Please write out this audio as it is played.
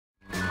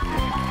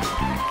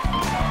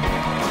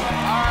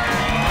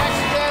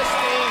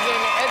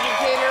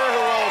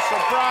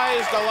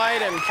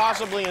tonight and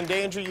possibly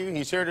endanger you.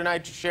 He's here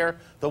tonight to share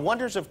the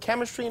wonders of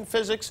chemistry and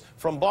physics.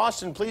 From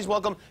Boston, please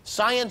welcome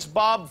Science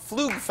Bob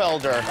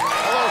Flugfelder.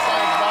 Hello,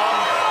 Science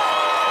Bob.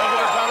 Thank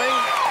you for coming.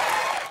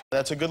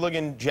 That's a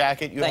good-looking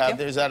jacket you have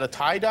there. Is that a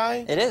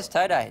tie-dye? It is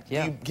tie-dyed,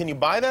 yeah. Can you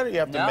buy that, or you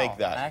have to make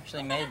that? I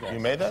actually made that. You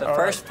made that?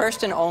 The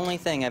first and only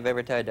thing I've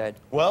ever tie-dyed.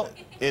 Well,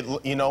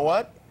 you know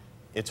what?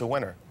 It's a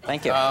winner.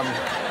 Thank you.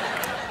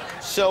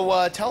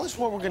 So tell us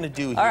what we're going to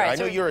do here. I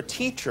know you're a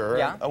teacher.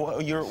 Yeah.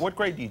 What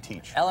grade do you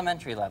teach?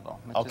 Elementary level,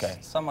 which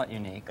is somewhat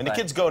unique. And the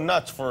kids go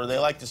nuts they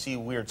like to see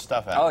weird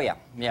stuff happen. Oh, yeah,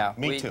 yeah.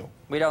 Me too.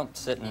 We don't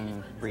sit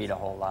and read a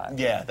whole lot.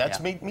 Yeah, that's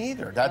me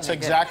either. That's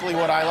exactly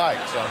what I like.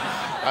 So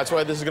that's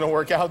why this is going to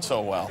work out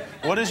so well.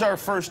 What is our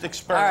first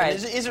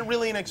experiment? Right. Is it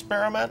really an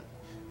experiment?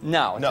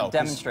 No, it's a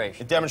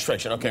demonstration. A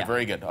demonstration, okay,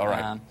 very good. All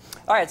right.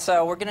 All right,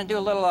 so we're going to do a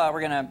little,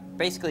 we're going to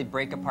basically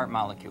break apart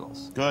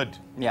molecules. Good.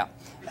 Yeah.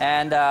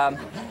 And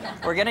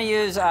we're going to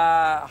use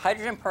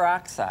hydrogen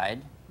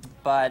peroxide,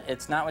 but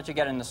it's not what you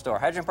get in the store.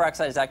 Hydrogen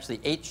peroxide is actually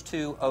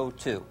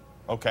H2O2.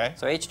 Okay.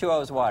 So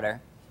H2O is water.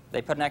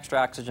 They put an extra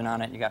oxygen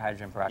on it, and you got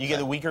hydrogen peroxide. You get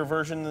a weaker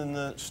version in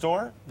the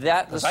store?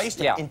 Because I used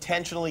to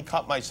intentionally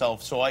cut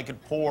myself so I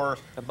could pour...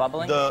 The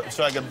bubbling?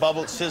 So I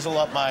could sizzle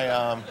up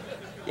my...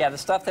 Yeah, the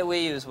stuff that we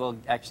use will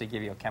actually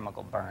give you a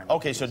chemical burn.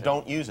 Okay, so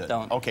don't use it.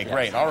 Don't. Okay,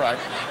 great. All right.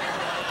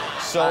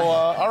 So,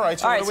 all right,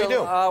 so what do we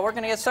do? We're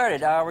going to get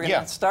started. We're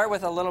going to start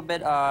with a little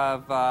bit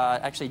of,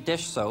 actually,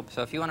 dish soap.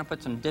 So if you want to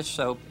put some dish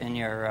soap in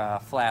your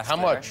flask. How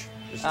much?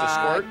 Just a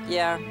squirt?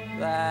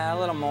 Yeah, a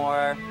little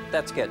more.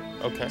 That's good.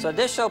 Okay. So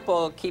dish soap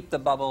will keep the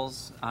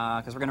bubbles,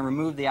 because we're going to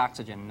remove the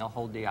oxygen, and they'll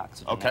hold the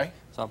oxygen. Okay.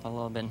 So I'll put a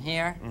little bit in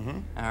here.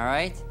 All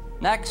right.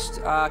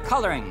 Next,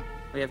 coloring.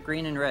 We have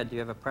green and red. Do you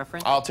have a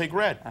preference? I'll take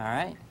red. All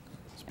right.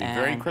 Let's be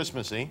very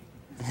Christmassy.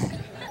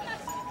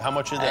 How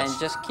much of this? And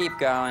just keep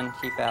going.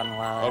 Keep adding a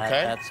lot of that.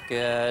 Okay. That's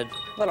good.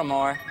 A little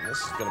more. This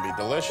is going to be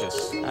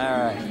delicious. All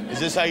right. Is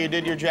this how you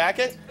did your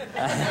jacket?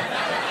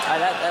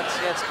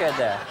 That's good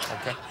there.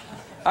 Okay.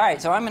 All right,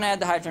 so I'm going to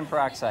add the hydrogen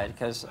peroxide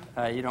because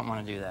you don't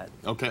want to do that.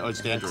 Okay. Oh, it's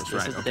dangerous,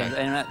 right? Okay.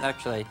 And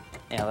actually,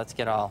 let's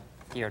get all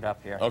geared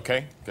up here.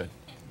 Okay, good.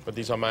 Put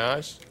these on my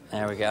eyes.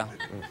 There we go.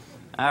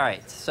 All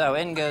right, so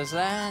in goes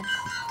that.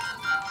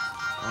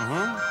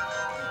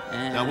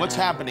 And now, what's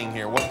happening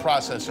here? What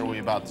process are we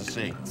about to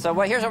see? So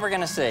here's what we're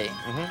going to see.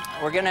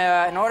 We're going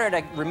to, in order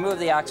to remove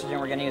the oxygen,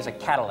 we're going to use a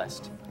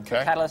catalyst. Okay.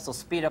 The catalyst will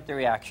speed up the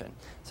reaction.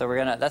 So we're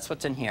going to, that's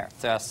what's in here.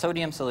 It's a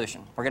sodium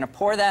solution. We're going to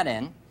pour that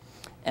in,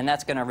 and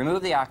that's going to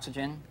remove the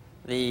oxygen.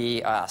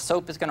 The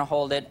soap is going to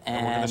hold it,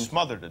 and we're going to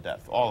smother to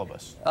death, all of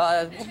us.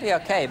 We'll be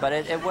okay, but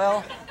it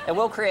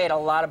will create a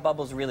lot of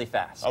bubbles really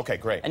fast. Okay,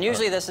 great. And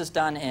usually this is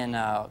done in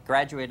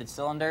graduated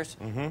cylinders,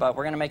 but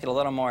we're going to make it a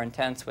little more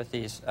intense with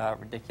these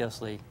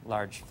ridiculously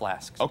large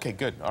flasks. Okay,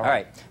 good. All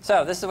right.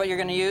 So this is what you're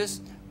going to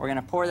use. We're going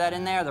to pour that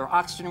in there. The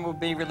oxygen will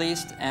be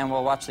released, and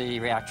we'll watch the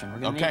reaction. We're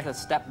going to need to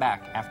step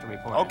back after we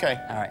pour it. Okay.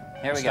 All right.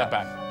 Here we go. Step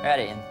back.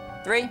 Ready? In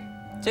 3,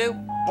 2,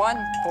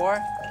 1, pour.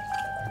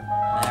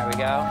 There we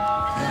go.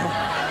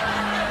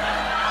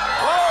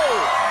 Whoa!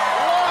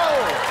 Whoa!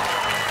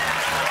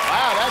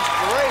 Wow, that's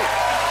great.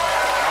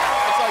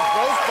 That's like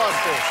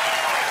Ghostbusters.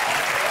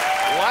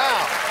 Wow.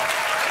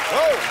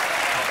 Whoa!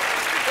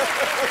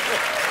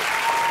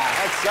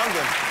 That's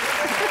something.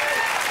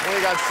 We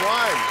got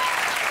slime.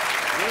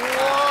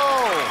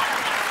 Whoa!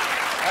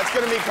 That's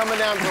going to be coming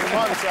down for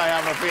months, I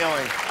have a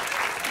feeling.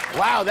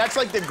 Wow, that's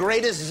like the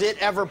greatest zit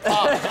ever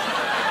popped.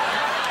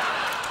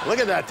 Look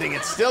at that thing.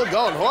 It's still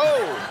going.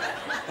 Whoa!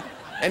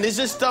 And is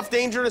this stuff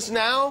dangerous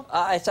now?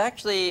 It's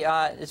actually,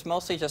 it's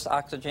mostly just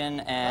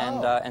oxygen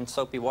and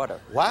soapy water.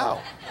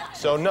 Wow.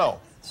 So no.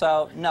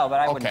 So no,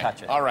 but I wouldn't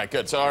touch it. All right,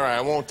 good. So all right,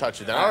 I won't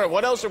touch it then. All right,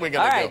 what else are we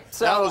going to do?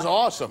 So, that was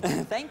awesome.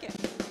 Thank you.